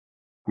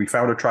we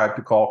found a tribe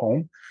to call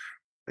home,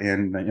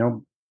 and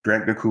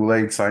drank the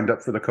Kool-Aid, signed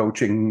up for the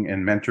coaching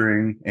and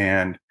mentoring,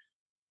 and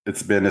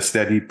it's been a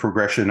steady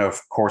progression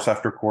of course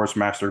after course,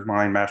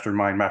 mastermind,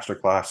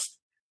 masterclass.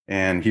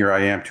 And here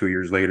I am 2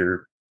 years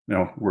later.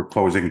 We're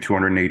closing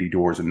 280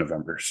 doors in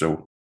November.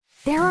 So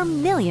there are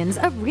millions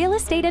of real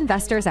estate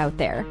investors out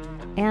there,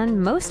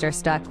 and most are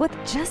stuck with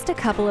just a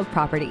couple of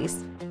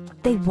properties.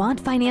 They want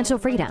financial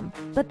freedom,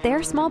 but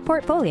their small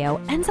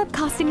portfolio ends up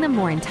costing them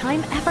more in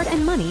time, effort,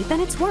 and money than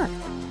it's worth.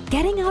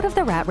 Getting out of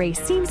the rat race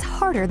seems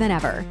harder than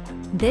ever.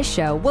 This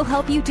show will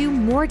help you do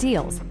more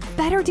deals,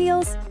 better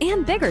deals,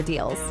 and bigger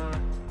deals.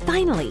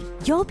 Finally,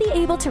 you'll be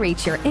able to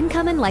reach your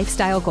income and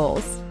lifestyle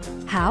goals.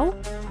 How?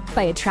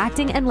 By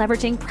attracting and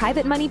leveraging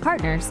private money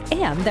partners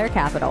and their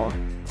capital.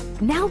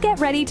 Now get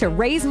ready to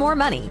raise more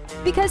money,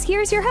 because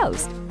here's your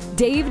host,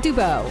 Dave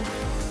Dubeau.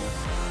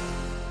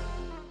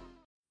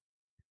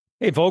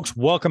 Hey folks,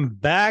 welcome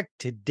back.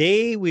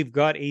 Today we've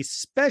got a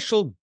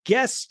special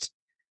guest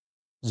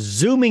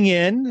zooming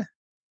in,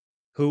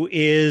 who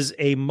is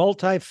a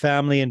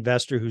multifamily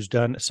investor who's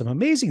done some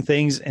amazing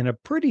things in a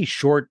pretty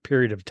short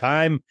period of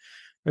time.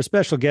 Our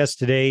special guest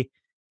today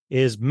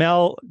is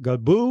Mel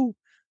Godbout,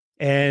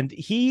 and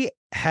he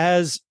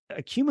has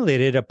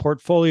accumulated a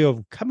portfolio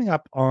of coming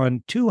up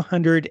on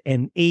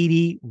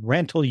 280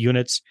 rental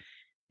units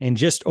in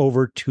just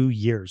over 2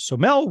 years. So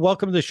Mel,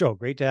 welcome to the show.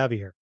 Great to have you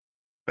here.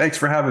 thanks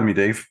for having me,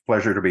 Dave.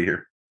 Pleasure to be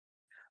here.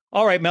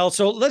 All right, Mel.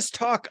 So let's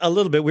talk a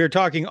little bit. We were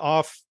talking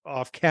off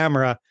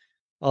camera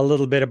a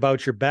little bit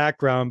about your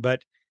background,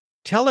 but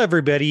tell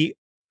everybody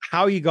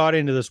how you got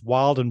into this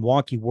wild and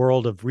wonky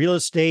world of real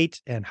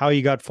estate and how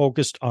you got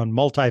focused on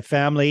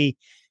multifamily,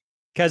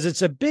 because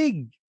it's a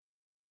big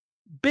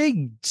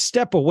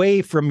step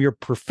away from your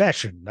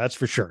profession. That's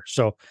for sure.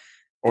 So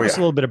just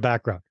a little bit of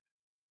background.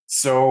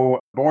 So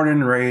born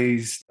and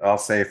raised, I'll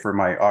say for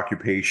my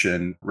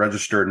occupation,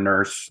 registered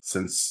nurse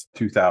since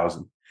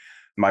 2000.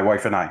 My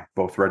wife and I,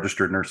 both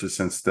registered nurses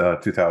since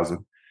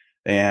 2000.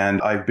 And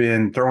I've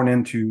been thrown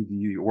into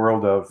the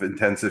world of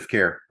intensive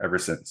care ever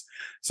since.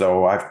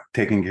 So I've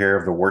taken care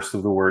of the worst,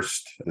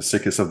 the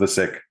sickest of the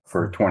sick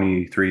for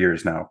 23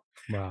 years now.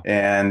 Wow.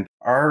 And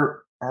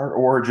our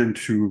origin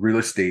to real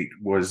estate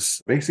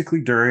was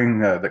basically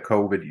during the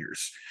COVID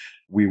years.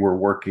 We were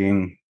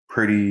working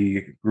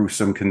pretty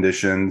gruesome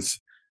conditions,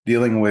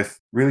 dealing with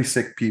really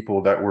sick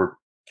people that were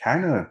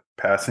kind of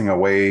passing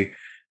away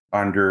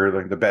under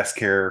like the best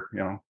care,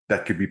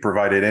 that could be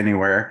provided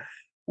anywhere,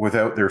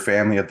 without their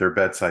family at their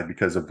bedside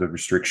because of the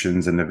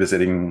restrictions and the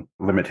visiting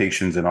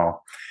limitations and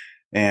all.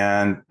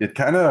 And it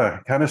kind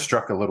of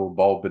struck a little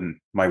bulb in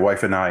my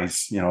wife and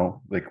I's,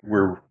 like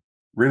we're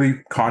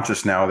really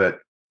conscious now that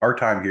our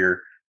time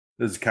here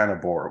is kind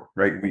of borrowed,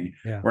 right?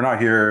 We're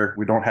not here.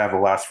 We don't have a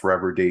last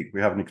forever date.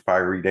 We have an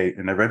expiry date,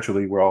 and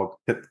eventually we'll all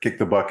kick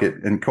the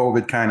bucket. And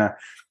COVID kind of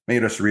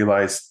made us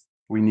realize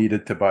we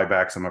needed to buy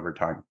back some of our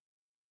time.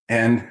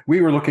 And we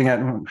were looking at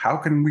how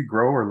can we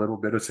grow our little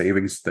bit of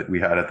savings that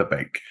we had at the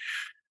bank.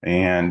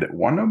 And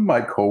one of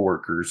my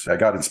coworkers, I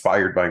got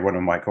inspired by one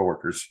of my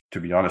coworkers, to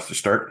be honest, to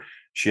start.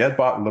 She had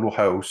bought a little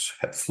house,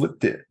 had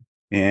flipped it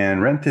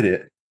and rented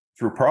it,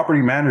 threw a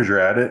property manager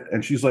at it.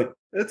 And she's like,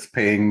 it's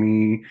paying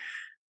me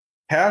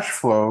cash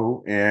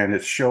flow and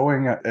it's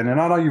showing, and I'm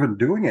not even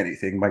doing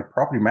anything. My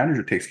property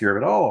manager takes care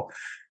of it all.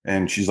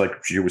 And she's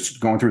like, she was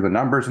going through the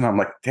numbers and I'm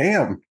like,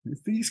 damn,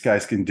 if these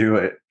guys can do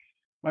it.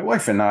 My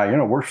wife and I,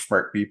 we're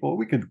smart people.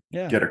 We could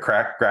get a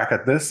crack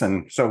at this.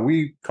 And so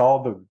we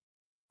called the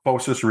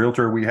closest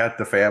realtor we had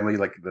to family,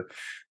 like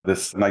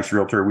this nice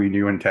realtor we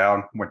knew in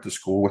town, went to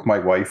school with my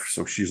wife.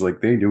 So she's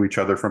like, they knew each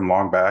other from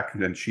long back.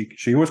 And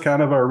she was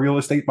kind of our real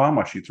estate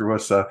mama. She threw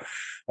us a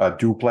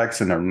duplex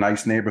in a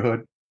nice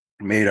neighborhood,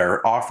 made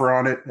our offer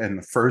on it. And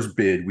the first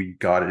bid, we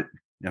got it.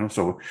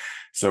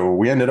 So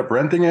we ended up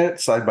renting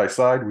it side by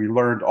side. We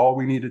learned all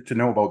we needed to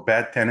know about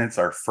bad tenants,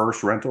 our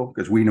first rental,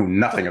 because we knew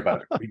nothing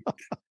about it.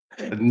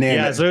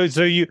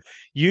 So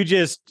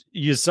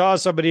you saw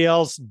somebody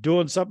else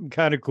doing something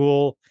kind of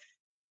cool.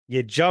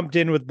 You jumped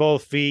in with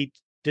both feet,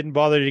 didn't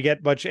bother to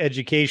get much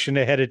education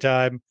ahead of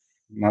time,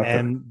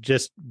 and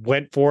just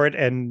went for it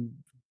and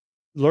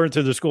learned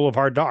through the school of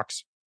hard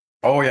knocks.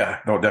 Oh yeah,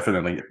 no,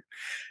 definitely.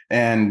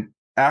 And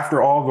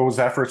after all those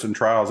efforts and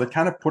trials, it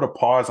kind of put a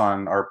pause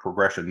on our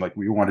progression. Like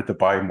we wanted to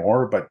buy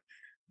more, but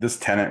this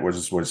tenant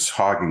was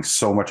hogging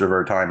so much of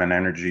our time and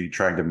energy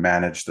trying to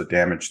manage the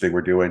damage they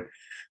were doing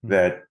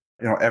that,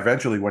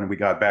 eventually when we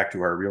got back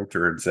to our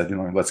realtor and said,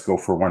 let's go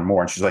for one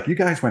more. And she's like, you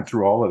guys went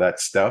through all of that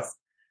stuff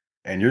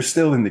and you're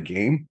still in the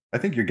game. I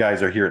think you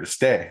guys are here to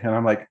stay. And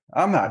I'm like,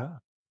 I'm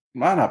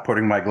not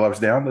putting my gloves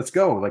down. Let's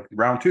go. Like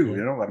round two,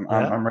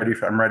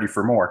 I'm ready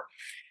for more.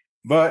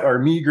 But our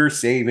meager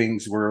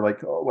savings were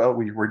like, oh, well,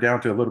 we were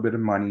down to a little bit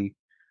of money.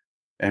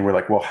 And we're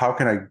like, well, how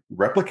can I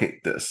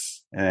replicate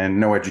this?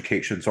 And no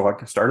education. So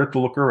I started to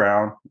look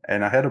around,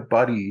 and I had a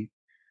buddy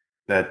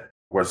that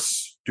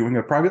was doing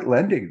a private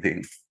lending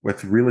thing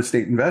with real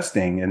estate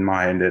investing in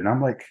mind. And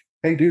I'm like,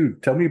 hey,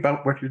 dude, tell me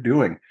about what you're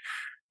doing.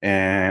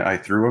 And I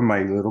threw in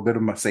my little bit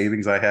of my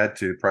savings I had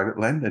to private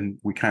lend, and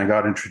we kind of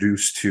got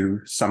introduced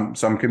to some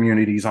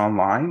communities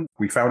online.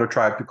 We found a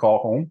tribe to call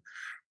home,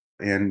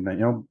 and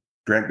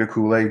drank the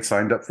Kool-Aid,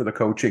 signed up for the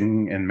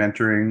coaching and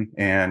mentoring,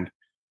 and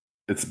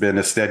it's been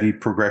a steady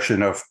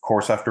progression of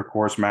course after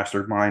course,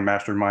 mastermind,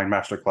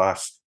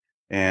 masterclass.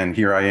 And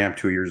here I am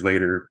 2 years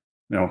later.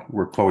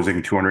 We're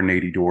closing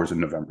 280 doors in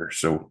November.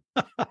 So,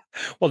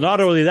 well,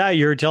 not only that,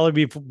 you're telling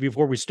me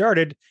before we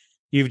started,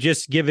 you've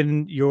just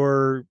given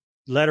your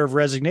letter of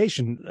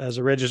resignation as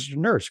a registered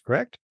nurse,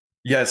 correct?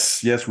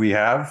 Yes, we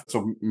have.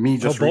 So me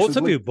just both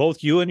recently, of you,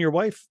 both you and your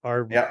wife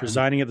are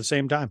resigning at the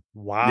same time.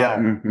 Wow. Yeah,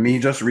 me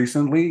just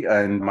recently,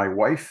 and my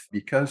wife,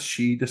 because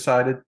she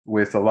decided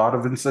with a lot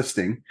of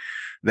insisting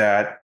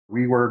that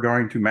we were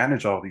going to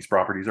manage all these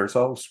properties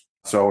ourselves.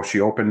 So she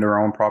opened her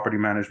own property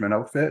management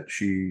outfit.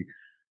 She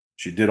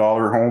did all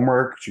her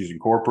homework. She's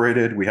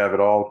incorporated. We have it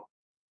all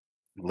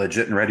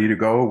legit and ready to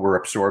go. We're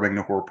absorbing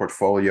the whole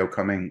portfolio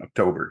coming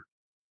October.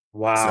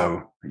 Wow.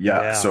 So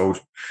yeah.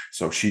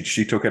 So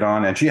she took it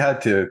on, and she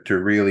had to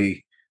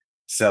really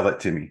sell it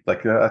to me.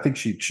 Like I think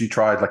she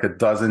tried like a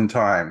dozen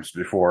times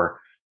before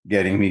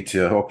getting me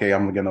to, okay,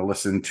 I'm going to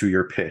listen to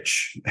your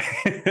pitch.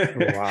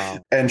 Wow.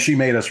 And she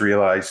made us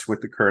realize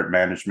with the current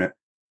management,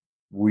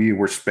 we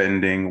were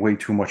spending way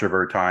too much of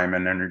our time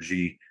and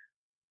energy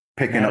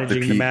picking up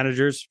the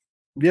managers.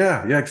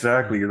 Yeah,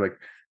 exactly. You're like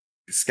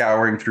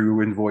scouring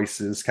through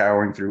invoices,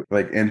 scouring through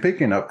and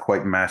picking up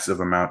quite massive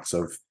amounts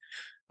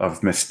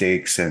of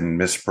mistakes and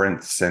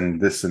misprints and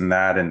this and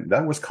that. And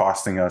that was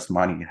costing us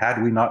money.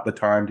 Had we not the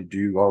time to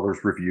do all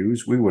those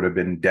reviews, we would have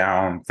been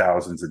down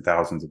thousands and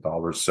thousands of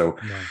dollars. So,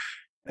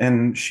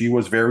 and she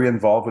was very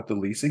involved with the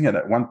leasing. And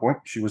at one point,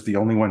 she was the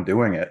only one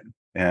doing it.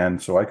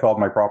 And so I called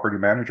my property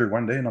manager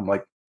one day and I'm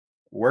like,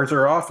 where's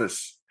our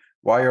office?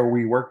 Why are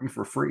we working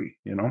for free?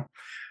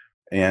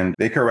 And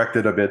they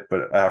corrected a bit,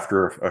 but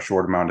after a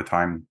short amount of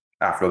time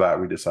after that,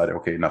 we decided,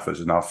 okay, enough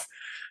is enough.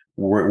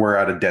 We're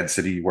at a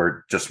density where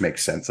it just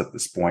makes sense at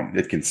this point.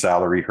 It can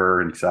salary her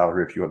and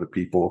salary a few other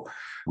people.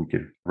 We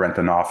could rent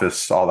an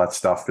office, all that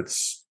stuff.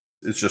 It's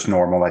just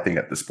normal, I think,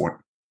 at this point.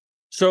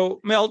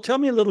 So, Mel, tell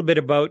me a little bit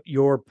about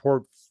your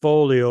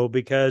portfolio,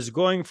 because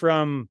going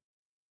from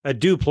a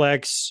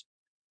duplex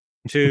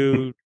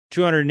to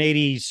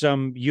 280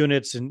 some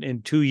units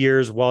in 2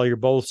 years while you're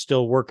both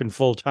still working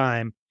full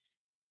time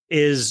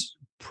is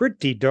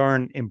pretty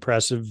darn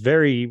impressive.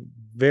 Very,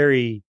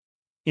 very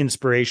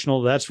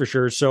inspirational, that's for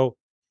sure. So,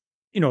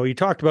 you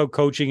talked about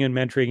coaching and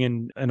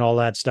mentoring and all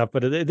that stuff,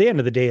 but at the end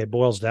of the day, it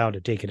boils down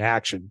to taking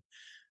action.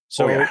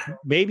 So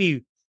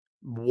maybe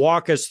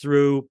walk us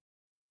through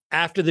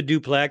after the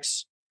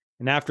duplex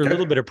and after a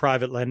little bit of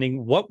private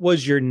lending, what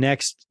was your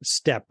next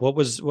step? What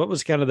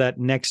was kind of that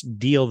next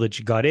deal that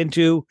you got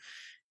into?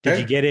 Did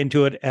you get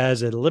into it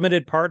as a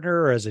limited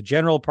partner or as a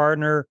general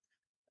partner?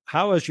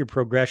 How has your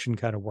progression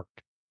kind of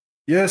worked?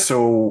 Yeah,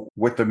 so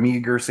with the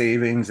meager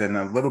savings and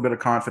a little bit of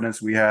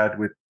confidence we had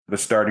with the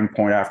starting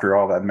point after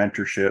all that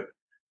mentorship,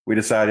 we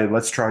decided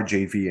let's try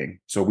JVing.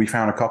 So we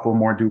found a couple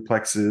more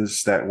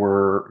duplexes that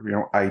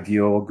were,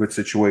 ideal, good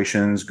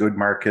situations, good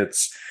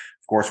markets.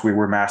 Of course, we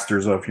were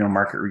masters of,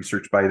 market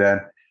research by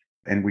then.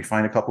 And we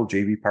find a couple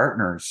JV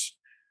partners.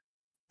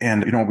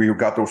 And, we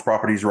got those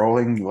properties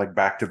rolling like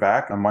back to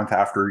back a month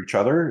after each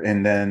other.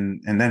 And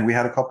then we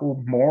had a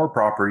couple more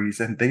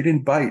properties and they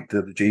didn't bite.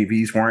 The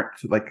JVs weren't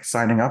like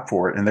signing up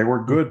for it and they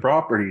were good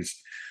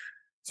properties.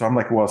 So I'm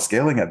like, well,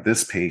 scaling at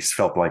this pace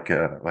felt like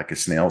a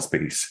snail's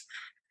pace.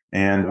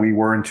 And we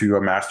were into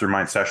a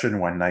mastermind session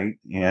one night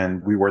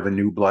and we were the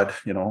new blood,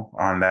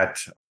 on that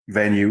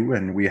venue.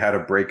 And we had a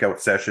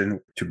breakout session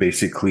to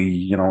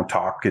basically,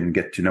 talk and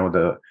get to know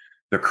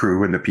the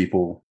crew and the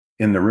people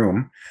in the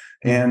room.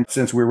 And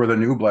since we were the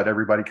new blood,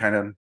 everybody kind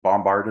of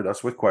bombarded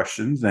us with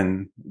questions.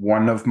 And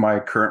one of my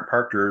current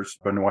partners,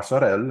 Benoit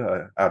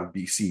Sorel, out of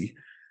BC,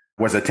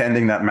 was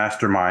attending that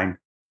mastermind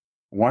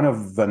one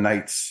of the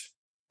nights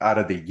out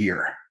of the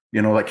year.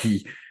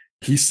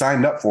 He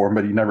signed up for him,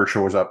 but he never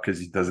shows up because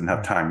he doesn't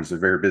have time. He's a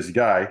very busy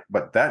guy.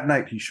 But that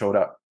night he showed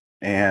up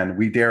and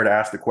we dared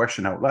ask the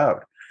question out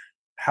loud.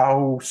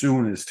 How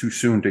soon is too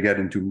soon to get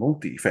into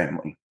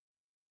multifamily?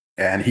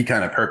 And he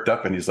kind of perked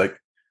up and he's like,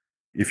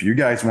 if you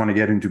guys want to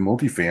get into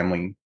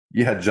multifamily,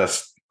 you had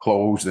just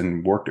closed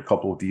and worked a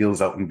couple of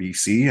deals out in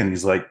BC. And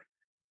he's like,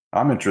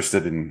 I'm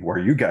interested in where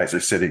you guys are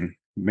sitting.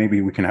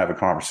 Maybe we can have a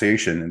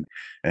conversation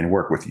and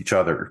work with each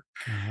other.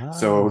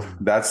 So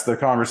that's the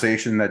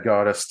conversation that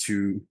got us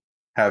to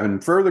having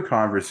further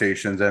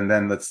conversations. And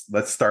then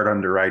let's start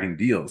underwriting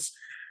deals.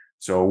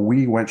 So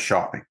we went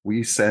shopping.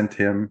 We sent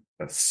him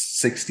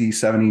 60,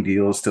 70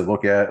 deals to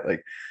look at,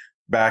 like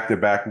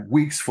back-to-back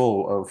weeks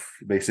full of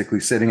basically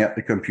sitting at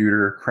the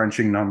computer,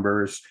 crunching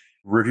numbers,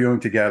 reviewing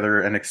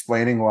together and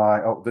explaining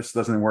why, this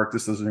doesn't work,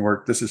 this is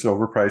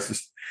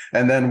overpriced.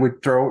 And then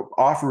we'd throw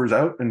offers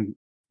out and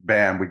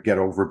bam, we'd get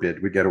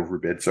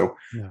overbid. So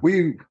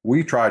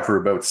we tried for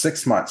about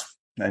 6 months.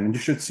 And you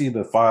should see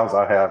the files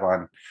I have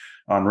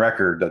on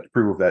record that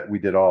prove that we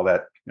did all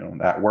that,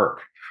 that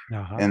work.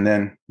 Uh-huh. And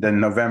then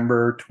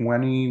November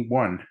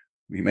 21,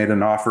 we made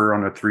an offer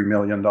on a $3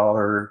 million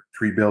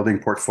 3-building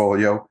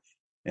portfolio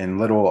in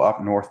little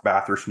up north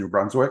Bathurst, New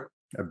Brunswick,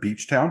 a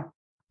beach town.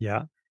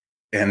 Yeah.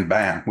 And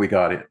bam, we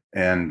got it.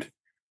 And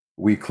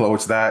we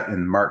closed that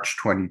in March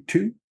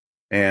 22.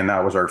 And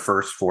that was our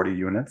first 40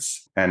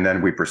 units. And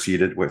then we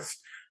proceeded with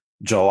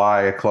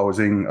July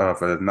closing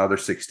of another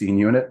 16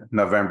 unit,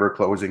 November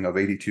closing of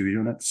 82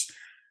 units.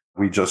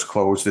 We just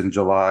closed in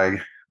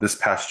July, this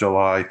past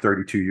July,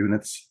 32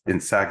 units in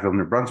Sackville,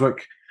 New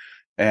Brunswick.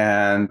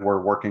 And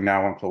we're working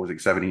now on closing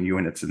 70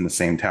 units in the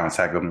same town,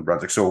 Sackville, New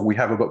Brunswick. So we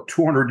have about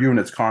 200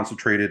 units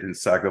concentrated in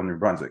Sackville, New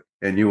Brunswick.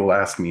 And you will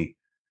ask me,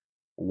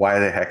 why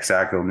the heck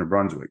Sackville, New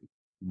Brunswick?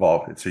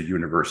 Well, it's a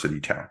university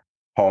town,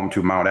 home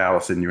to Mount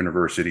Allison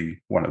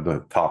University, one of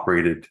the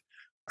top-rated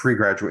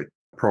pre-graduate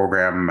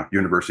program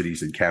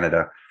universities in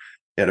Canada.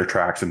 It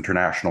attracts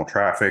international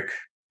traffic.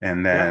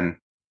 And then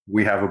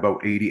we have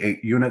about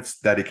 88 units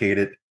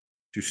dedicated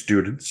to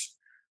students,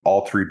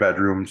 all 3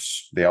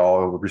 bedrooms. They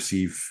all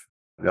receive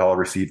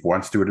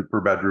one student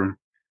per bedroom.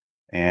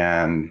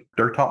 And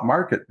they're top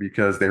market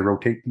because they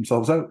rotate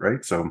themselves out,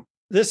 right? So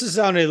this is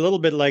sounding a little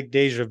bit like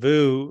deja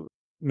vu,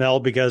 Mel,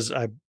 because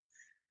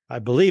I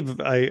believe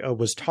I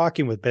was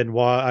talking with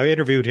Benoit. I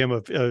interviewed him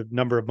a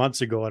number of months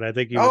ago, and I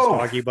think he was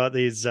talking about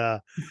these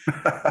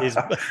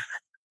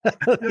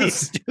these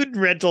student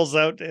rentals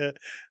out in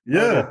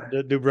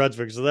New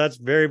Brunswick. So that's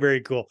very,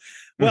 very cool.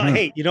 Well,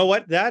 hey, you know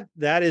what? That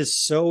is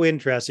so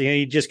interesting. And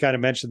he just kind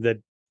of mentioned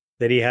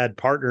that he had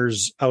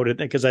partners out at,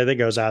 because I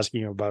think I was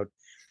asking him about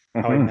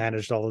how he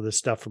managed all of this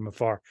stuff from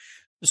afar.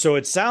 So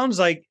it sounds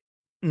like,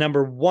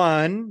 number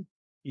one,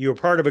 you were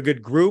part of a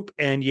good group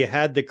and you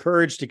had the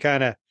courage to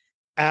kind of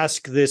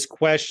ask this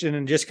question,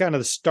 and just kind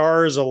of the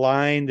stars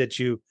aligned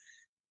that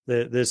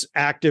this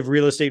active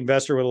real estate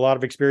investor with a lot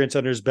of experience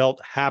under his belt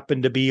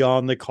happened to be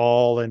on the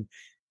call and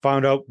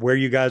found out where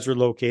you guys were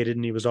located,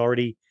 and he was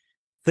already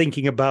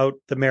thinking about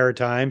the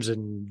Maritimes,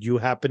 and you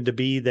happened to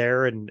be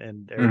there,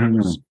 and everything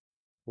was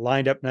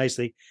lined up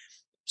nicely.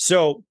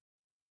 So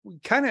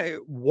kind of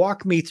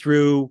walk me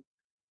through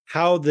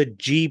how the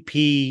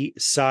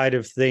GP side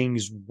of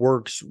things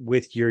works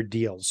with your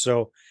deals.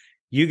 So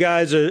you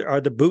guys are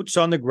the boots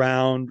on the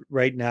ground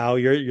right now.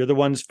 You're the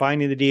ones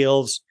finding the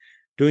deals,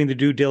 doing the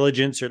due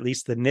diligence, or at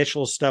least the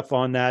initial stuff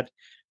on that,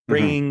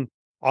 bringing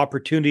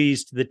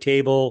opportunities to the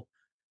table.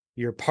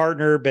 Your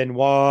partner,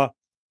 Benoit,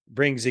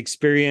 brings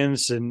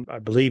experience, and I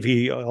believe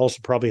he also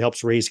probably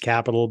helps raise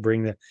capital,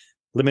 bring the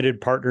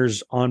limited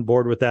partners on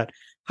board with that.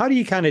 How do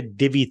you kind of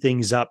divvy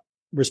things up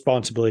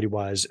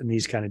responsibility-wise in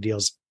these kind of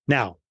deals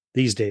now,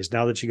 these days,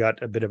 now that you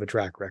got a bit of a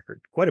track record,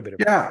 quite a bit of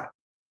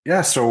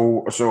Yeah.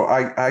 So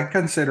I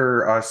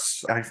consider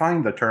us, I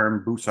find the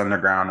term boots on the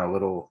ground a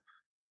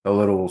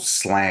little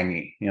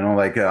slangy,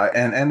 like,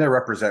 and they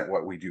represent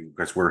what we do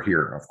because we're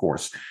here, of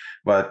course,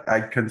 but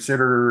I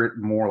consider it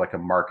more like a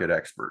market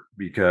expert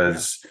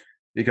because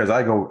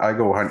I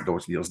go hunt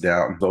those deals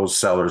down. Those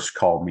sellers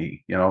call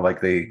me,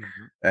 like they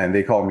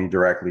call me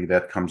directly.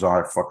 That comes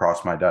off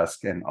across my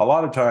desk. And a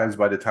lot of times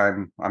by the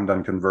time I'm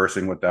done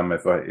conversing with them,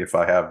 if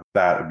I have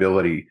that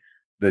ability,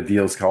 the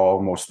deals call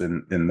almost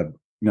in the,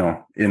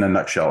 in a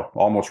nutshell,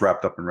 almost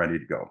wrapped up and ready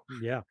to go.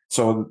 Yeah.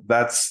 So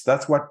that's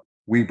what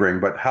we bring.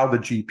 But how the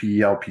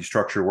GP LP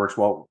structure works,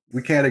 well,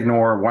 we can't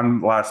ignore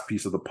one last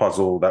piece of the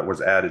puzzle that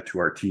was added to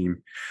our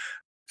team.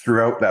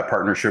 Throughout that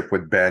partnership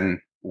with Ben,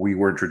 we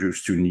were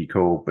introduced to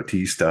Nico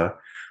Batista.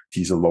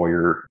 He's a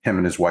lawyer. Him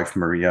and his wife,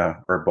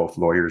 Maria, are both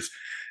lawyers.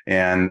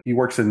 And he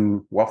works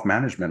in wealth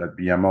management at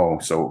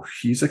BMO. So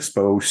he's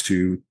exposed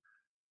to,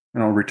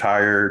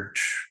 retired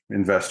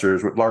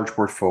investors with large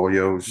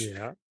portfolios.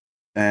 Yeah.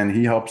 And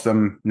he helps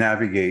them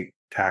navigate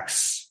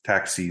tax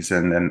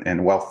season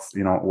and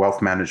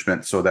wealth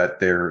management so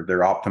that they're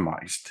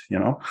optimized,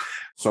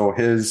 So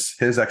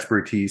his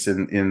expertise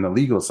in the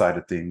legal side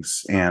of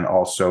things, and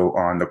also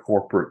on the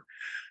corporate,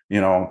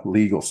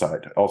 legal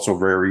side, also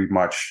very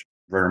much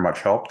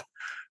helped.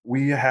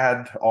 We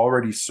had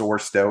already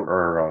sourced out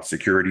our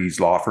securities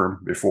law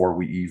firm before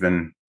we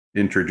even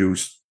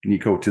introduced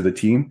Nico to the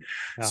team.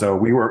 Oh. So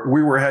we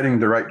were heading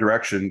the right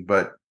direction,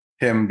 but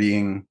him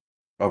being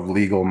of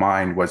legal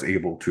mind was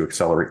able to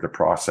accelerate the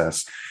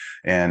process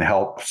and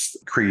help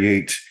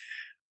create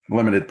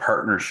limited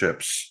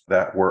partnerships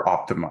that were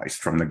optimized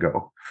from the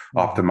go,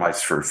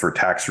 optimized for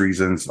tax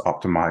reasons,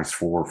 optimized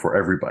for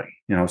everybody,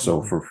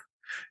 so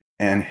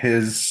and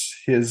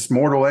his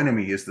mortal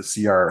enemy is the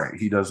CRA.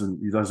 He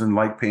doesn't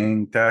like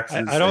paying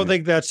taxes. I don't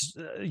think that's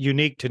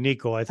unique to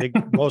Nico. I think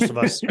most of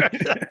us,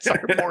 that's our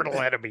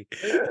mortal enemy.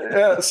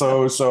 Yeah.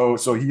 So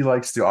he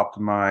likes to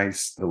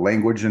optimize the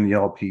language in the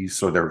LPs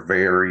so they're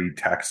very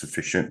tax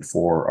efficient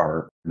for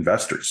our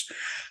investors.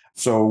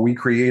 So we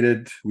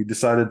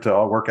decided to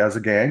all work as a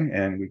gang,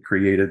 and we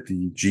created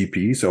the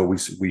GP. So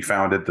we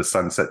founded the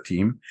Sunset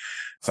team,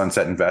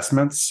 Sunset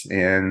Investments,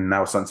 and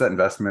now Sunset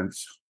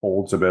Investments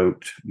holds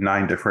about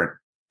 9 different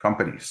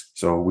companies.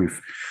 So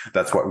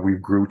that's what we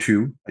grew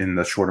to in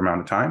the short amount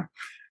of time.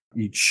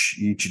 Each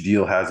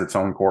deal has its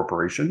own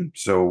corporation.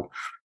 So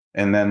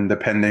And then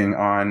depending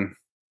on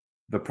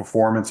the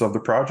performance of the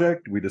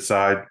project, we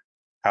decide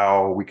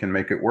how we can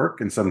make it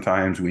work. And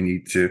sometimes we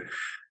need to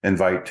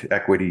invite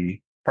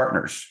equity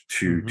partners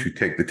to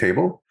take the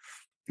table.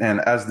 And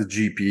as the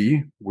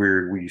GP,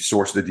 we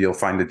source the deal,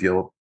 find the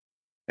deal,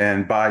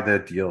 and buy the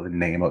deal in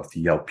name of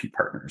the LP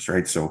partners,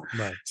 right? So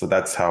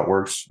that's how it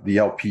works. The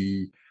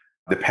LP,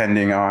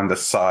 depending on the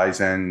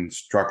size and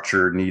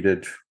structure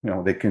needed,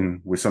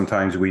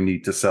 sometimes we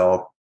need to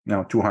sell,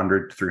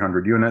 200,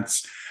 300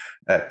 units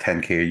at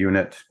 10K a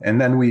unit.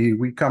 And then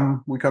we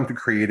come to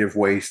creative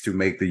ways to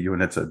make the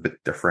units a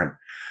bit different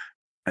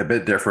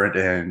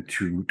and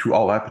to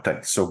all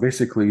appetites. So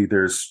basically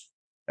there's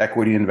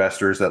equity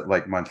investors that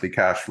like monthly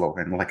cash flow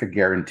and like a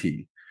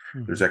guarantee.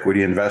 There's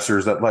equity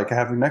investors that like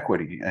having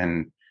equity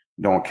and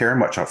don't care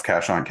much of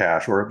cash on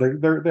cash, or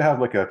they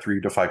have like a 3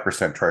 to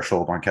 5%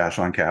 threshold on cash,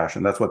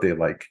 and that's what they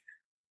like.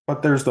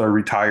 But there's the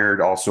retired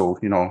also,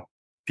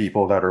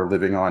 people that are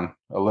living on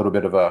a little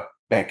bit of a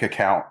bank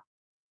account,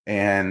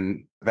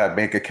 and that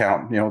bank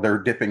account, they're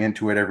dipping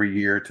into it every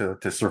year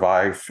to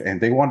survive, and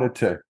they wanted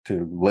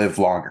to live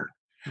longer.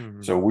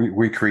 So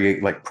we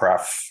create like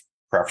pref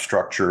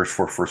structures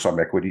for some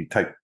equity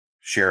type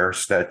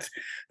shares that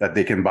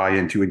they can buy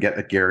into and get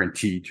a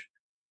guaranteed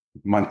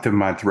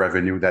month-to-month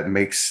revenue that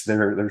makes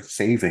their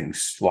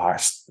savings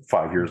last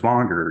 5 years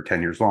longer or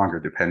 10 years longer,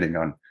 depending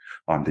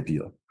on the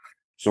deal.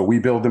 So we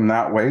build them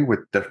that way with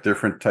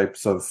different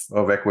types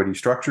of equity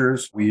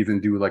structures. We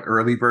even do like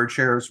early bird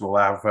shares. We'll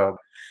have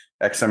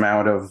X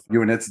amount of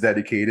units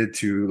dedicated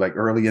to like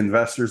early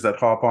investors that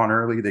hop on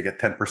early. They get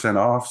 10%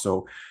 off.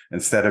 So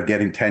instead of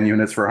getting 10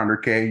 units for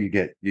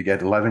 100K, you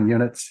get 11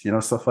 units,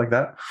 stuff like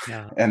that.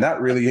 Yeah. And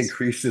that really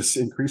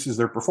increases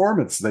their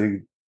performance.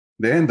 They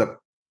end up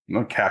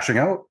cashing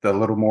out a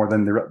little more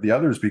than the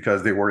others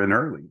because they were in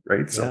early,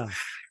 right? So,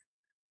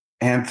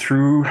 and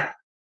through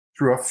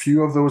a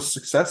few of those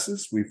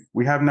successes,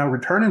 we have now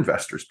return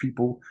investors.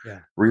 People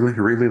really,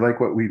 really like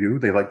what we do.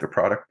 They like the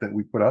product that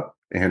we put up,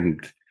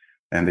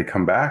 and they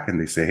come back and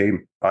they say, "Hey,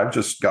 I've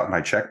just got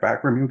my check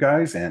back from you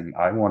guys, and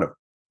I want to.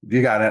 Do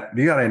you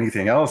got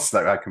anything else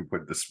that I can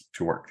put this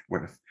to work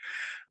with?"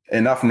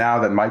 Enough now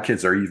that my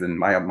kids are even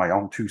my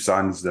own two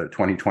sons, the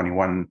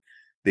 2021,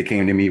 they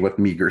came to me with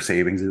meager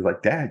savings. They're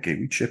like, "Dad,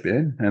 can we chip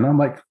in?" And I'm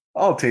like,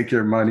 "I'll take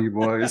your money,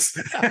 boys."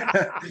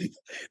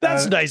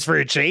 That's nice for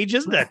a change,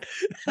 isn't it?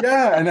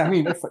 Yeah, and I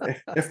mean,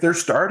 if they're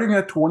starting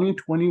at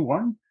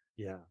 2021,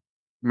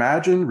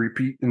 imagine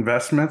repeat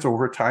investments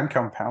over time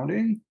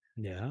compounding.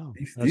 Yeah,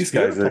 these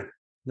guys are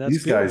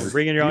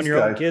bringing on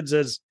your own kids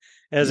as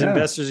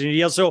investors in your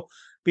deal. So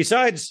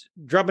besides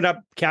drumming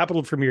up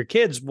capital from your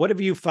kids, what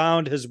have you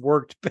found has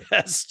worked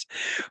best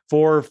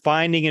for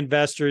finding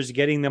investors,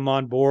 getting them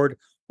on board,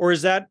 or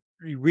is that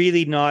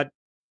really not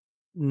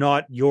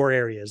your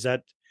area? Is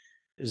that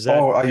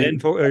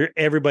or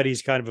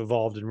everybody's kind of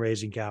involved in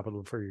raising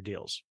capital for your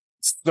deals?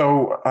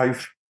 So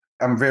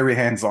I'm very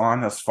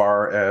hands-on as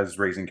far as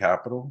raising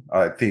capital.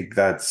 I think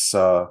that's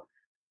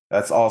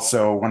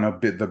also one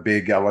of the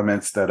big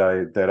elements that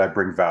I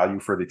bring value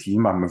for the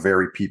team. I'm a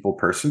very people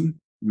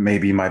person.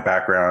 Maybe my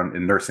background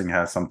in nursing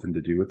has something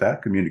to do with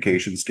that,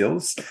 communication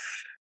skills.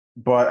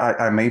 But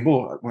I'm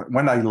able,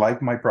 when I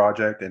like my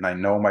project and I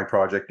know my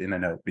project in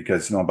and out,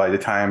 because by the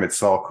time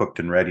it's all cooked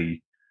and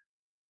ready,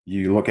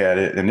 you look at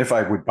it, and if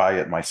I would buy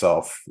it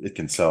myself, it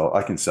can sell.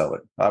 I can sell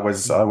it. I'm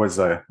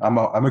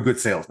a good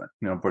salesman,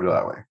 put it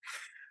that way.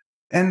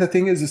 And the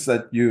thing is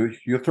that you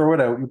throw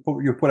it out,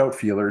 you put out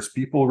feelers,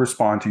 people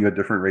respond to you at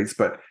different rates.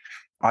 But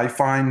I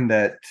find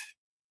that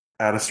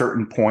at a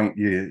certain point,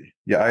 you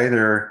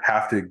either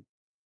have to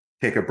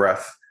take a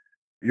breath.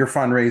 You're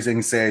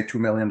fundraising, say $2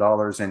 million,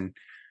 and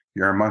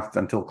you're a month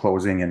until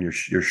closing, and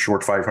you're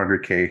short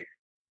 500K,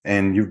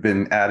 and you've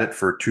been at it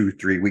for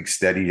 2-3 weeks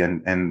steady,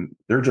 and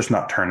they're just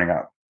not turning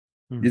up.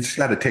 You just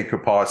got to take a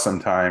pause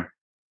sometime,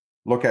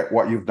 look at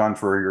what you've done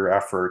for your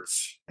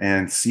efforts,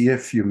 and see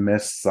if you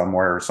missed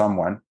somewhere or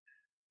someone.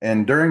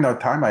 And during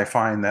that time, I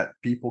find that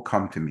people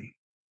come to me.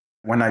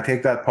 When I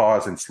take that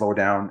pause and slow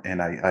down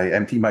and I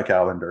empty my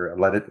calendar,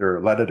 let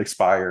it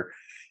expire,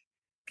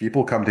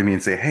 people come to me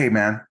and say, "Hey,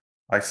 man,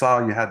 I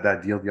saw you had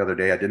that deal the other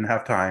day. I didn't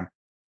have time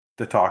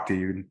to talk to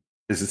you.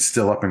 Is it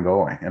still up and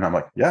going?" And I'm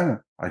like, "Yeah,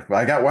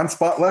 I got one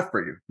spot left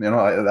for you."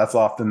 That's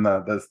often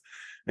I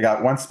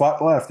got one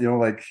spot left. You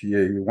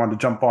want to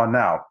jump on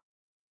now,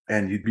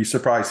 and you'd be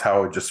surprised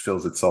how it just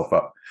fills itself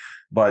up.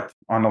 But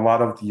on a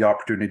lot of the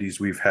opportunities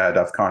we've had,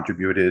 I've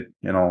contributed,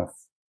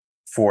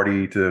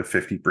 40 to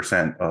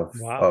 50% of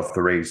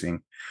the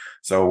raising.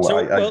 So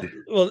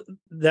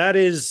that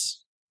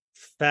is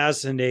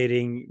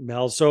fascinating,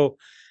 Mel. So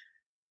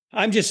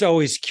I'm just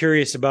always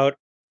curious about,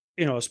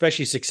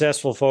 especially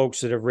successful folks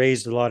that have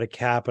raised a lot of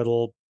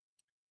capital.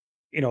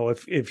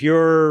 If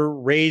you're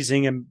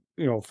raising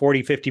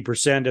 40,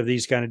 50% of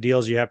these kind of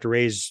deals, you have to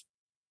raise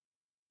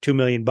 $2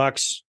 million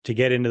to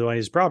get into one of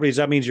these properties.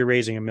 That means you're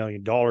raising $1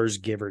 million,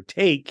 give or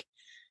take,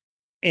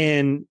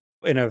 and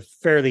in a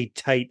fairly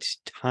tight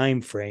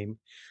time frame.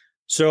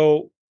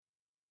 So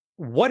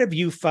what have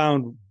you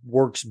found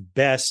works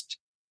best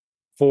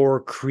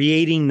for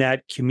creating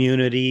that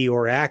community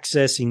or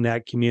accessing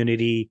that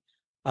community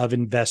of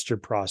investor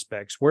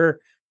prospects?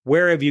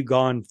 Where have you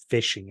gone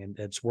fishing and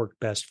that's worked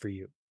best for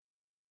you?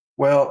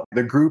 Well,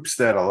 the groups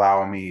that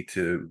allow me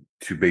to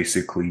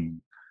basically,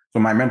 so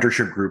my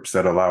mentorship groups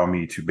that allow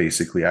me to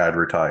basically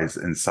advertise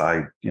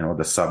inside, the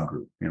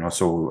subgroup,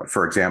 so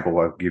for example,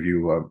 I'll give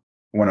you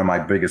one of my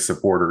biggest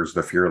supporters,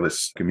 the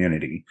Fearless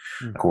community,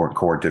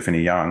 Core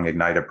Tiffany Young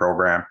Ignite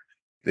program.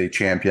 They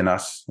champion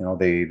us,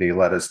 they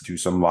let us do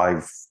some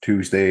live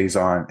Tuesdays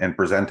on and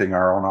presenting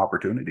our own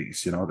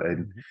opportunities,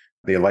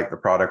 they like the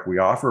product we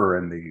offer,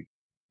 and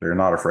they're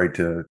not afraid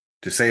to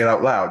say it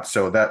out loud,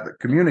 so that the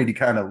community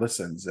kind of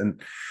listens. And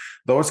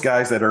those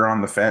guys that are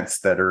on the fence,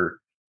 that are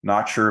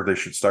not sure if they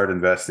should start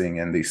investing,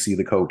 and they see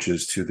the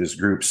coaches to this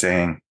group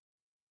saying,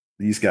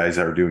 these guys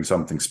are doing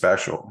something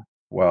special.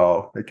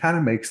 Well, it kind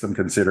of makes them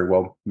consider,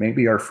 well,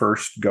 maybe our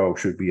first go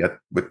should be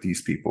with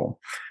these people.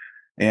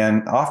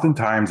 And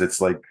oftentimes it's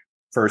like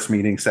first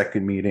meeting,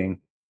 second meeting,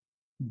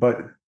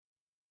 but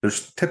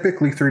there's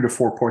typically 3 to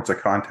 4 points of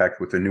contact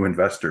with a new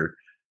investor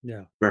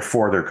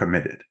before they're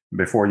committed,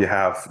 before you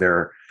have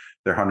their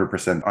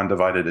 100%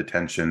 undivided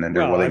attention, and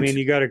they're willing. I mean,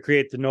 you got to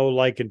create the know,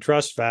 like, and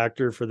trust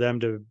factor for them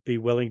to be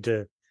willing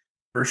to,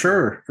 for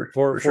sure,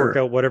 fork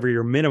out whatever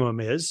your minimum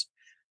is.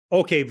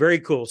 Okay, very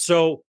cool.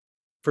 So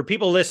for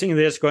people listening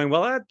to this going,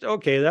 well,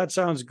 that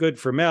sounds good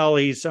for Mel.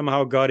 He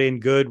somehow got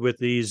in good with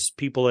these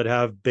people that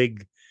have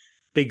big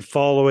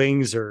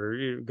followings,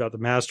 or got the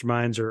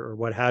masterminds or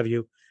what have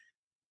you.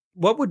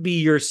 What would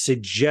be your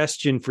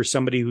suggestion for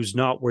somebody who's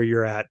not where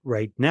you're at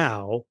right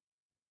now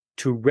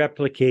to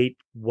replicate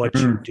what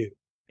you do?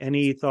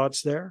 Any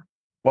thoughts there?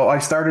 Well, I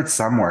started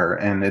somewhere,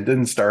 and it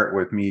didn't start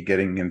with me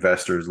getting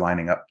investors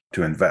lining up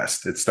to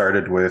invest. It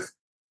started with,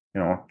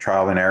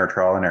 trial and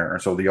error.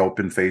 So the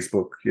open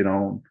Facebook,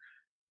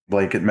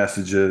 blanket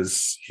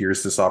messages,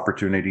 here's this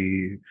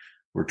opportunity.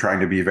 We're trying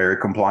to be very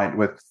compliant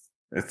with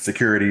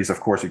securities. Of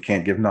course, you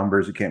can't give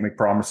numbers, you can't make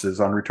promises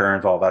on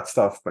returns, all that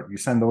stuff, but you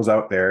send those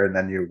out there, and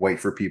then you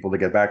wait for people to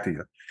get back to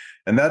you.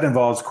 And that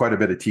involves quite a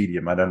bit of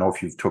tedium. I don't know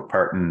if you've took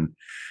part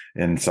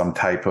in some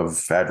type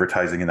of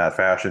advertising in that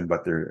fashion,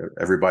 but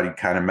everybody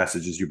kind of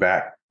messages you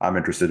back, I'm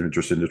interested. And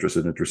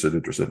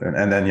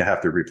then you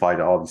have to reply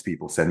to all these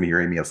people, send me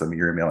your email.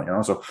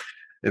 So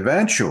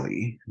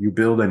eventually you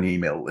build an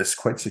email list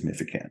quite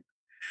significant.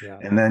 Yeah.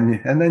 And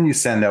then you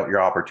send out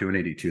your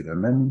opportunity to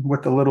them, and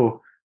with a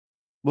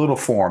little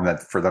form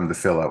that for them to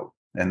fill out.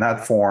 And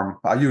that form,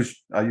 I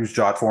use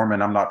JotForm,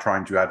 and I'm not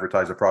trying to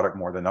advertise a product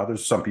more than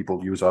others. Some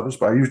people use others,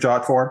 but I use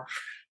JotForm,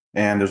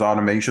 and there's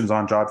automations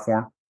on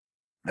JotForm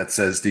that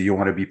says, do you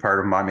want to be part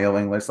of my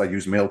mailing list? I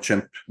use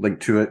MailChimp link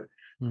to it,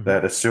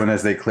 that as soon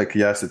as they click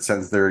yes, it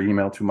sends their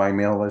email to my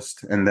mail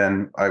list. And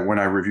then when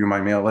I review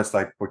my mail list,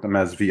 I put them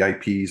as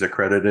VIPs,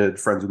 accredited,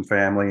 friends and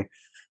family,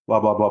 blah,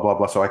 blah, blah, blah,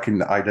 blah. So I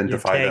can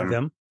identify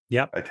them.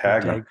 Yep. I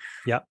tag them.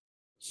 Yep.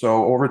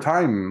 So over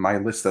time, my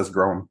list has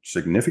grown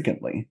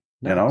significantly,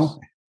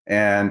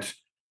 and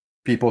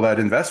people that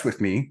invest with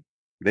me,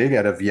 they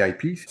get a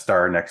VIP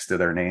star next to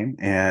their name.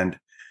 And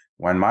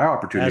when my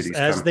opportunities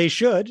as they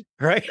should,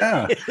 right?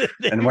 Yeah.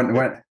 And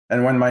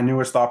when my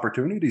newest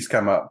opportunities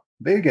come up,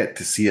 they get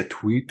to see a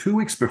tweet 2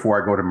 weeks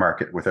before I go to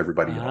market with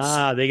everybody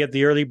else. They get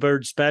the early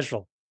bird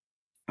special.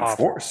 Of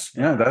course.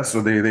 Yeah, that's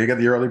so they get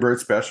the early bird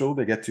special.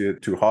 They get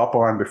to hop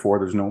on before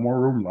there's no more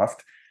room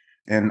left.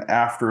 And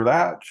after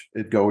that,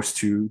 it goes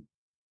to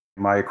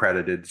my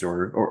accrediteds,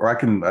 or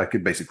I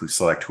could basically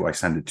select who I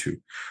send it to,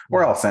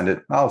 or I'll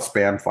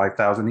spam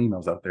 5,000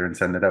 emails out there and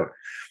send it out.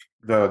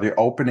 The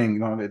opening,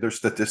 there's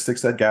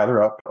statistics that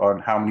gather up on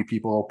how many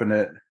people open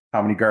it,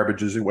 how many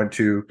garbages it went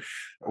to,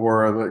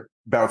 or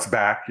bounce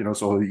back,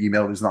 so the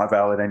email is not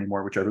valid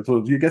anymore, whichever.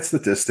 So you get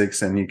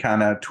statistics, and you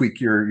kind of tweak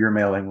your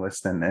mailing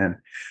list and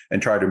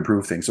try to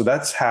improve things. So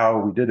that's how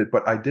we did it.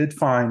 But I did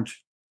find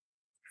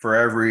for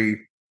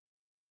every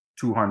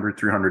 200,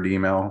 300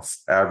 emails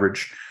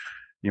average,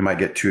 you might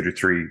get 2 to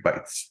 3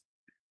 bites.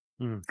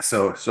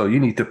 So you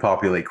need to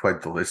populate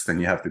quite the list, and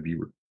you have to be,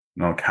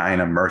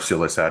 kind of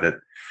merciless at it.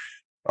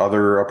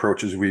 Other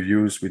approaches we've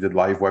used, we did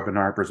live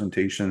webinar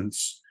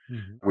presentations.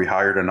 We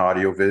hired an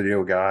audio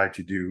video guy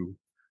to do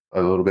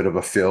a little bit of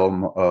a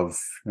film of,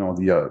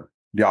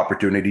 the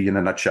opportunity in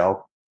a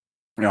nutshell,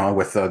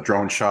 with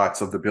drone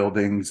shots of the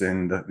buildings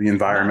and the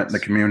environment and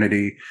the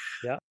community.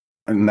 Yeah.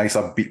 And nice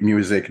upbeat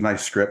music,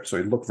 nice script. So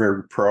it looked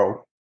very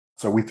pro.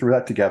 So we threw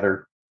that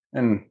together,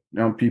 and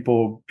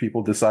people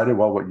decided,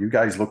 well, what, you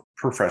guys look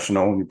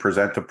professional. You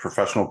present a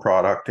professional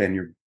product,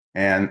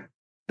 and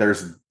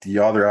there's the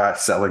other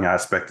selling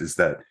aspect is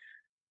that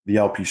the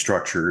LP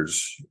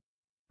structures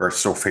are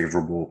so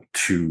favorable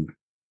to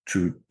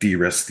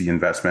de-risk the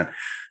investment.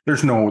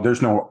 There's no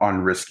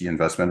unrisky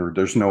investment, or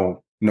there's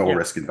no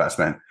risk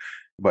investment,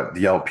 but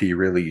the LP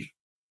really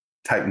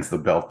tightens the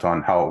belt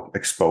on how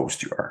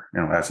exposed you are,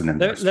 as an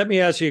investor. Let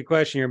me ask you a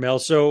question here, Mel.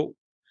 So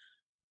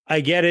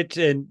I get it,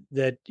 and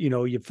that,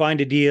 you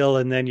find a deal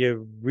and then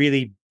you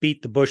really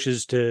beat the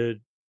bushes to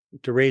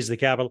raise the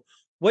capital.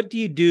 What do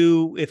you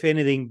do, if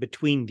anything,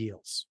 between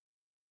deals?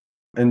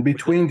 In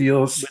between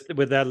deals,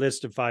 with that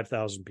list of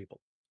 5,000 people?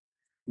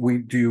 we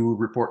do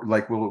report,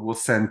 like we'll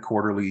send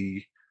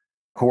quarterly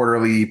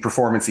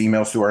performance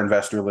emails to our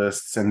investor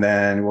lists, and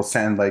then we'll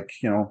send, like,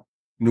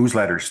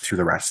 newsletters to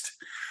the rest.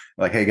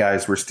 Like, hey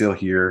guys, we're still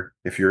here.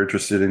 If you're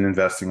interested in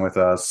investing with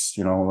us,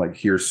 like,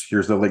 here's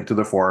the link to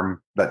the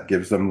form that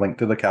gives them link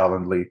to the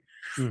Calendly.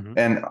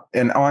 Mm-hmm.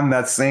 And on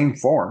that same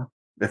form,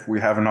 if we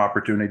have an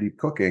opportunity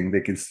cooking,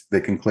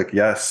 they can click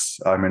yes,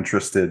 I'm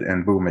interested,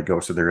 and boom, it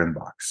goes to their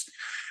inbox.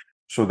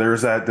 So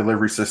there's that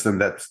delivery system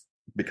that's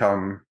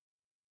become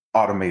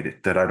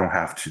automated that I don't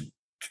have to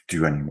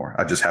do anymore.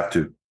 I just have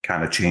to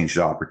kind of change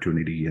the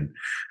opportunity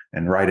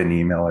and write an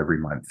email every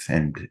month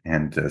and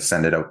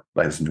send it out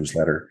as a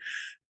newsletter.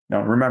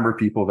 Now, remember,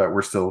 people, that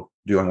we're still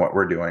doing what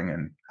we're doing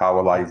and how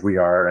alive we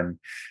are and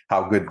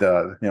how good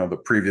the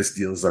previous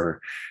deals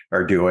are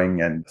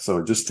doing. And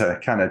so just to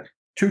kind of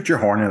toot your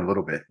horn a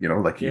little bit,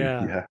 like you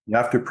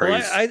have to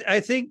praise. Well, I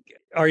think,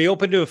 are you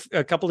open to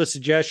a couple of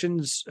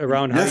suggestions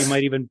around how you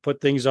might even put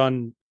things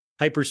on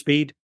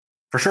hyperspeed?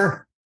 For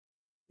sure.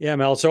 Yeah,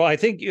 Mel. So I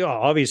think,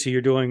 obviously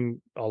you're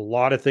doing a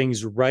lot of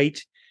things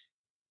right.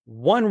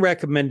 One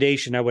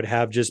recommendation I would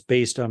have, just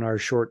based on our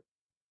short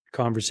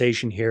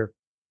conversation here,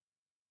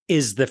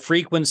 is the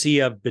frequency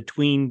of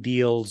between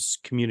deals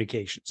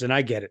communications. And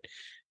I get it.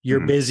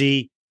 You're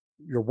busy.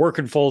 You're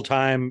working full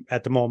time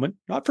at the moment,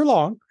 not for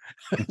long.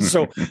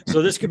 So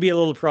this could be a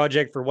little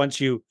project for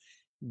once you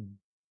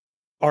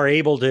are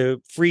able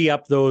to free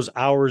up those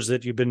hours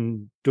that you've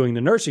been doing the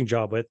nursing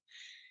job with.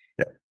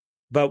 Yeah.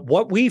 But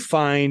what we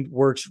find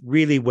works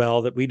really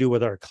well, that we do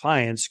with our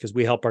clients, because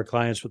we help our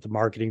clients with the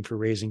marketing for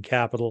raising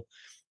capital,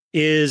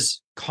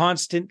 is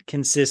constant,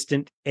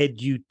 consistent,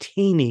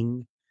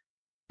 edutaining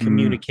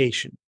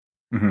communication.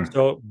 Mm-hmm.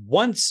 So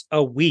once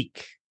a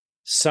week,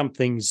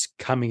 something's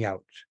coming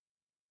out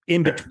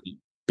in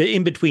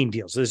between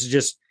deals. This is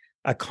just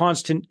a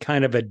constant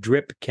kind of a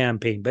drip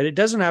campaign, but it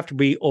doesn't have to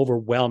be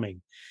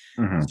overwhelming.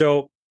 Mm-hmm.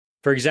 So,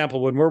 for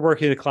example, when we're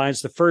working with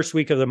clients, the first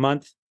week of the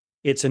month,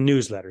 it's a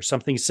newsletter,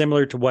 something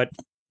similar to what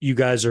you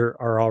guys are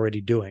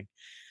already doing.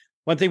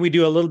 One thing we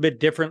do a little bit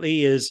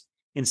differently is,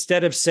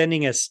 instead of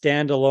sending a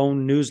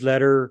standalone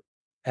newsletter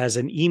as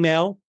an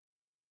email,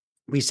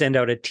 we send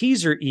out a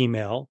teaser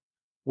email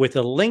with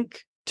a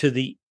link to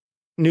the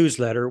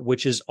newsletter,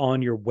 which is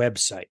on your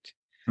website.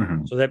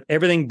 Mm-hmm. So that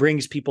everything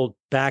brings people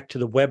back to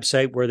the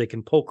website where they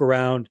can poke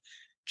around,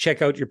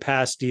 check out your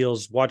past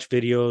deals, watch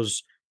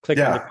videos, click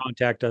on the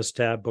Contact Us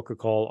tab, book a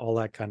call, all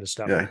that kind of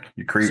stuff. Yeah,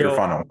 you create your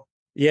funnel.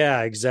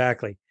 Yeah,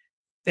 exactly.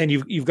 And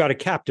you've got a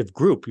captive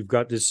group. You've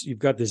got this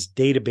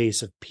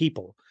database of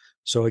people.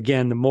 So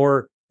again, the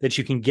more that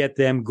you can get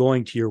them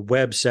going to your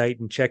website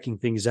and checking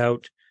things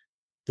out,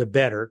 the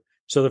better.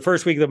 So the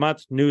first week of the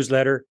month,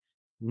 newsletter.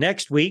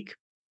 Next week,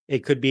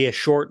 it could be a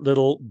short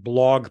little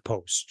blog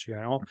post,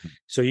 Mm-hmm.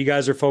 So you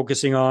guys are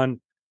focusing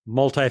on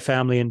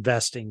multifamily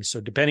investing.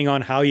 So depending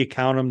on how you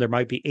count them, there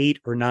might be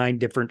 8 or 9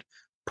 different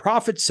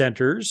profit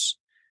centers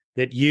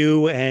that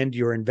you and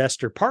your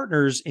investor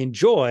partners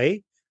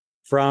enjoy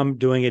from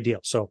doing a deal.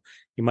 So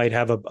you might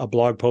have a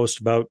blog post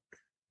about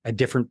a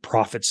different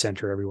profit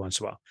center every once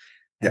in a while.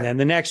 And then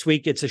the next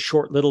week, it's a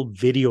short little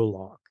video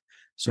log.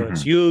 So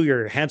it's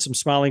your handsome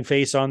smiling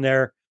face on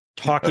there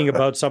talking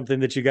about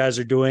something that you guys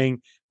are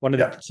doing, some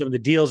of the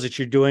deals that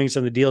you're doing,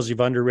 some of the deals you've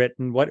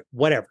underwritten,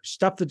 whatever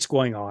stuff that's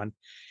going on.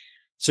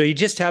 So you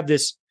just have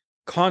this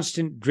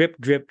constant drip,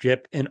 drip,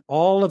 drip, and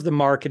all of the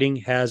marketing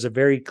has a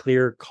very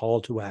clear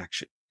call to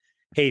action.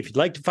 Hey, if you'd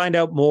like to find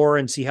out more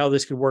and see how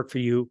this could work for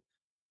you,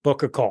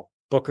 book a call,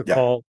 book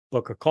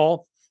a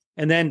call.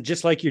 And then,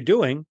 just like you're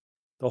doing,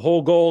 the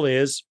whole goal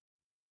is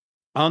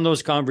on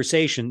those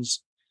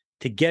conversations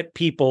to get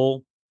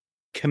people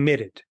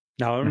committed.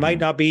 Now, it might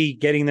not be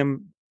getting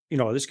them,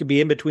 this could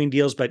be in between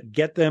deals, but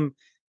get them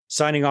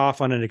signing off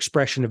on an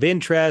expression of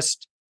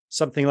interest,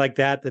 something like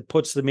that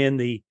puts them in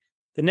the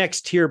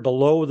next tier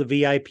below the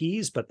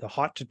VIPs, but the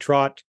hot to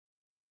trot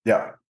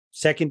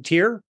second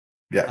tier.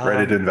 Yeah,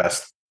 ready to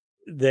invest.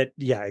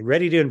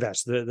 Ready to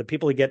invest. The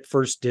people that get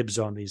first dibs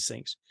on these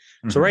things.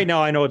 So right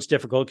now, I know it's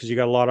difficult because you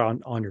got a lot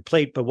on your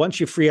plate, but once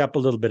you free up a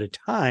little bit of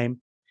time,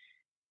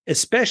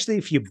 especially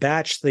if you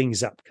batch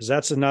things up, because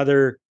that's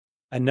another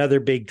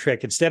big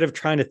trick. Instead of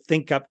trying to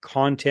think up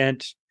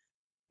content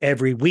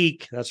every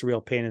week, that's a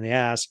real pain in the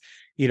ass.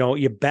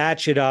 You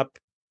batch it up.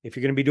 If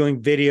you're going to be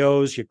doing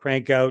videos, you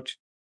crank out,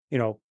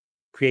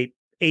 create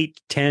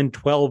 8, 10,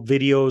 12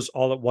 videos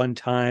all at one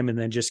time, and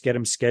then just get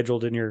them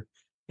scheduled in your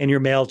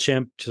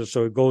MailChimp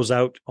so it goes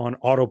out on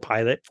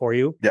autopilot for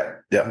you.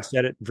 Yeah.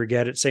 Set it and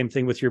forget it. Same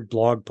thing with your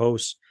blog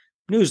posts.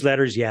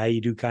 Newsletters,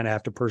 you do kind of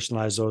have to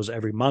personalize those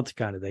every month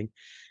kind of thing.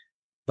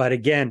 But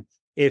again,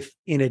 if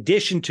in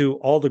addition to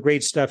all the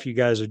great stuff you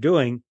guys are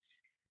doing,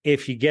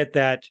 if you get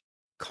that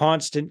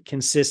constant,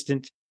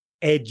 consistent,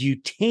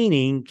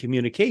 edutaining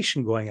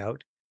communication going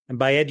out, and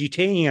by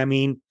edutaining, I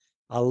mean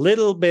a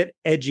little bit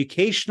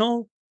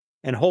educational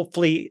and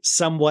hopefully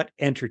somewhat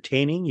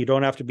entertaining. You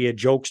don't have to be a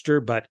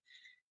jokester, but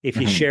if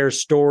you share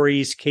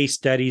stories, case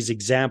studies,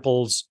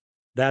 examples,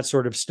 that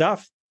sort of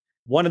stuff,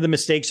 one of the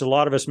mistakes a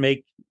lot of us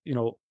make,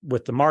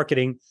 with the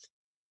marketing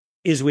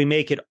is we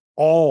make it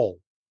all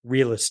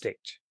real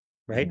estate,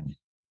 right? Mm-hmm.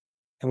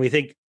 And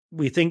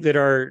we think that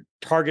our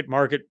target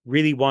market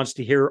really wants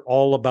to hear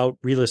all about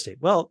real estate.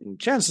 Well,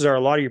 chances are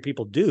a lot of your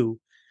people do,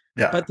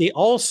 but they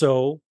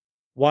also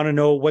want to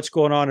know what's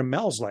going on in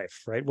Mel's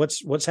life, right?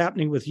 What's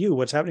happening with you?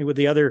 What's happening with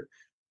the other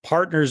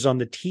partners on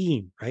the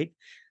team, right?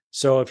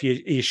 So if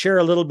you share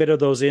a little bit of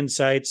those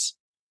insights,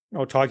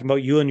 talking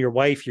about you and your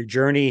wife, your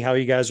journey, how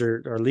you guys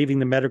are leaving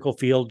the medical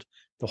field,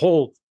 the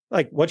whole,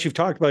 like what you've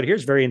talked about here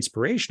is very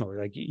inspirational.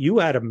 Like you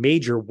had a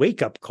major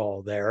wake-up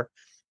call there.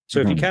 So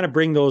if you kind of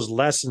bring those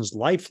lessons,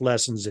 life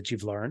lessons that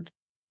you've learned,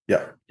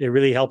 it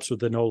really helps with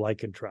the know,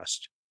 like, and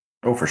trust.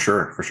 Oh, for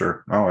sure. For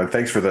sure. Oh, and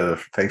thanks for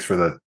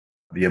the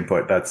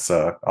input. That's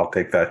I'll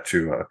take that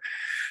to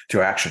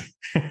action.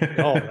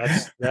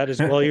 that is,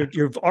 well,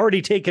 you've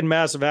already taken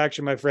massive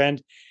action, my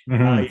friend.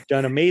 You've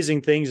done amazing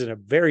things in a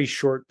very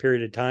short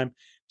period of time.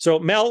 So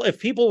Mel, if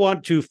people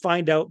want to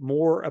find out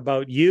more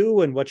about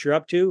you and what you're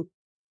up to,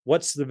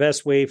 what's the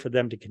best way for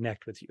them to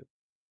connect with you?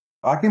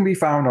 I can be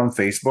found on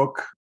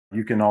Facebook.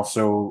 You can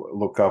also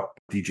look up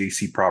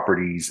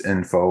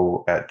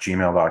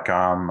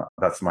djcpropertiesinfo@gmail.com.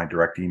 That's my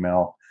direct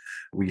email.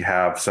 We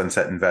have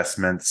Sunset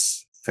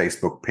Investments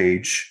Facebook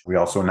page. We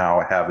also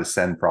now have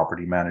Ascend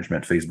Property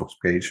Management Facebook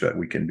page that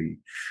we can be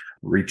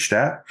reached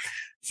at.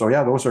 So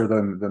yeah, those are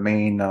the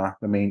main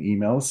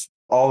emails.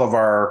 All of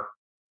our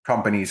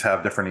companies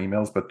have different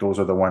emails, but those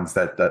are the ones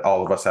that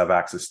all of us have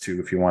access to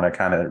if you want to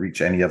kind of reach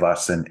any of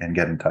us and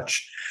get in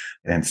touch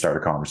and start a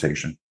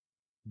conversation.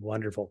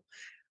 Wonderful.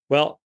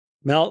 Well,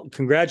 Mel,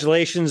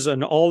 congratulations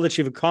on all that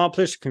you've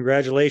accomplished.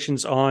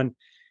 Congratulations on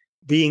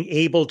being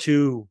able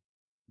to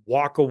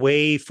walk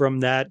away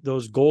from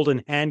those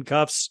golden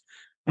handcuffs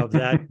of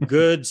that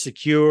good,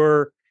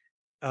 secure,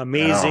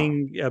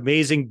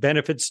 amazing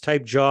benefits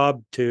type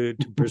job to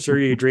pursue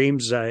your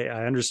dreams.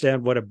 I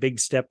understand what a big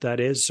step that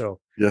is. So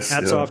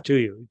hats off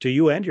to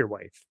you and your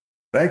wife.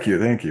 Thank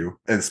you.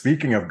 And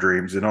speaking of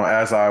dreams,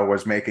 as I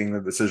was making the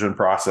decision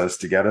process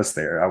to get us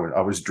there,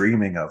 I was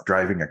dreaming of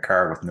driving a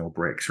car with no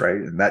brakes, right?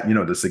 And that,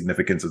 the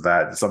significance of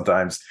that.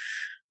 Sometimes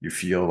you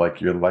feel like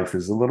your life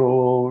is a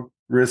little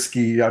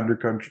risky, out of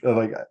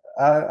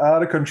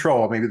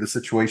control. Maybe the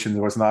situation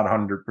was not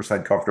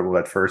 100% comfortable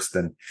at first.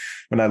 And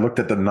when I looked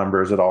at the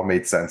numbers, it all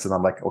made sense. And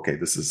I'm like, okay,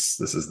 this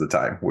is the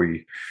time.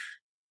 We're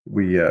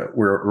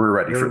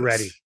ready for this.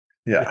 Ready.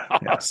 Yeah.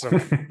 Awesome.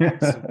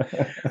 Awesome.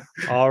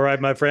 All right,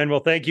 my friend.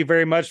 Well, thank you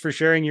very much for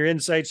sharing your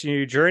insights and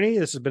your journey.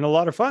 This has been a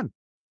lot of fun.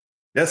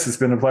 Yes, it's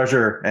been a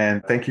pleasure.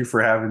 And thank you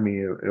for having me.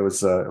 It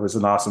was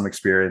an awesome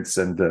experience,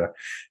 and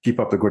keep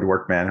up the good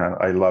work, man.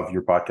 I love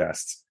your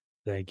podcasts.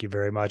 Thank you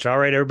very much. All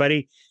right,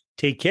 everybody.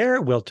 Take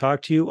care. We'll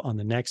talk to you on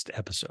the next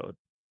episode.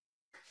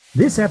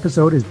 This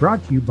episode is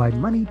brought to you by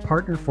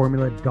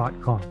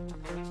MoneyPartnerFormula.com.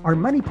 Our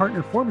Money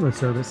Partner Formula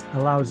service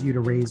allows you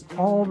to raise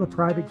all the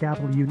private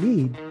capital you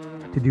need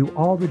to do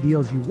all the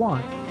deals you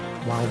want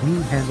while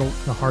we handle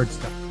the hard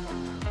stuff.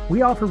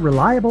 We offer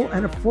reliable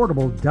and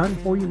affordable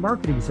done-for-you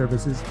marketing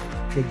services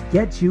that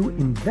get you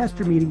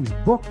investor meetings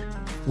booked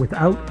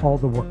without all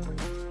the work.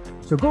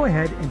 So go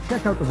ahead and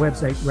check out the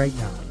website right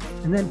now,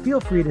 and then feel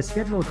free to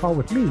schedule a call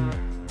with me,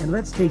 and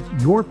let's take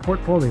your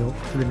portfolio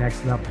to the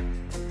next level.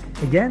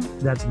 Again,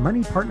 that's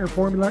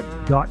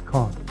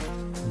MoneyPartnerFormula.com.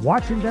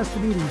 Watch investor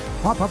meetings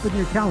pop up in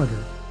your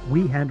calendar.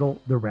 We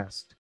handle the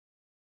rest.